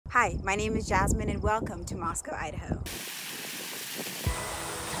Hi, my name is Jasmine and welcome to Moscow, Idaho.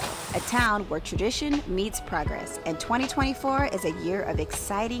 A town where tradition meets progress, and 2024 is a year of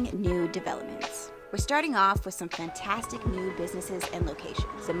exciting new developments. We're starting off with some fantastic new businesses and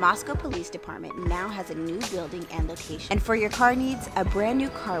locations. The Moscow Police Department now has a new building and location. And for your car needs, a brand new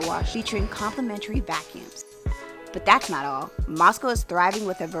car wash featuring complimentary vacuums. But that's not all. Moscow is thriving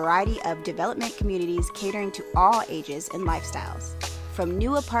with a variety of development communities catering to all ages and lifestyles. From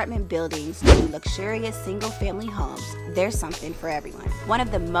new apartment buildings to luxurious single-family homes, there's something for everyone. One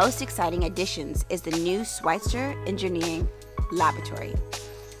of the most exciting additions is the new Schweitzer Engineering Laboratory,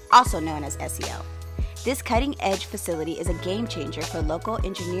 also known as SEL. This cutting-edge facility is a game changer for local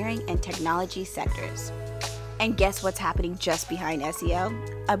engineering and technology sectors. And guess what's happening just behind SEL?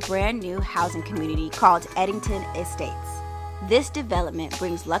 A brand new housing community called Edington Estates. This development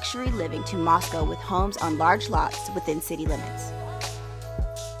brings luxury living to Moscow with homes on large lots within city limits.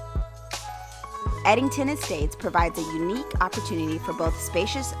 Edington Estates provides a unique opportunity for both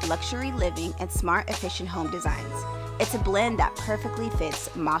spacious luxury living and smart, efficient home designs. It's a blend that perfectly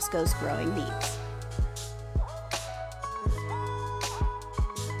fits Moscow's growing needs.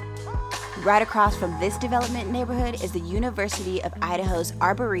 Right across from this development neighborhood is the University of Idaho's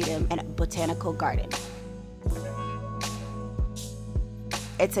Arboretum and Botanical Garden.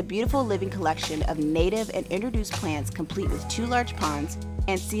 It's a beautiful living collection of native and introduced plants complete with 2 large ponds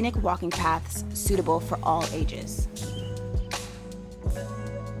and scenic walking paths suitable for all ages.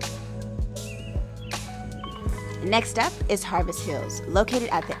 Next up is Harvest Hills, located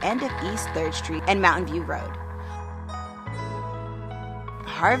at the end of East 3rd Street and Mountain View Road.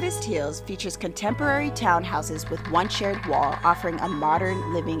 Harvest Hills features contemporary townhouses with 1 shared wall, offering a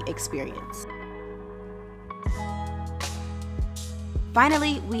modern living experience.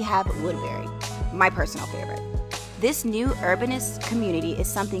 Finally, we have Woodbury, my personal favorite. This new urbanist community is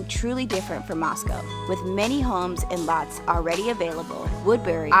something truly different from Moscow. With many homes and lots already available,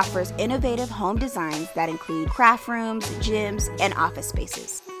 Woodbury offers innovative home designs that include craft rooms, gyms, and office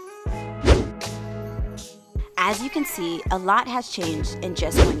spaces. As you can see, a lot has changed in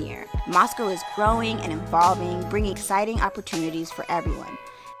just 1 year. Moscow is growing and evolving, bringing exciting opportunities for everyone.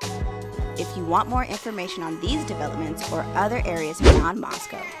 If you want more information on these developments or other areas beyond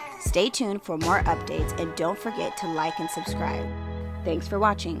Moscow, stay tuned for more updates and don't forget to like and subscribe. Thanks for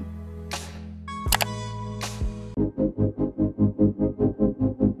watching.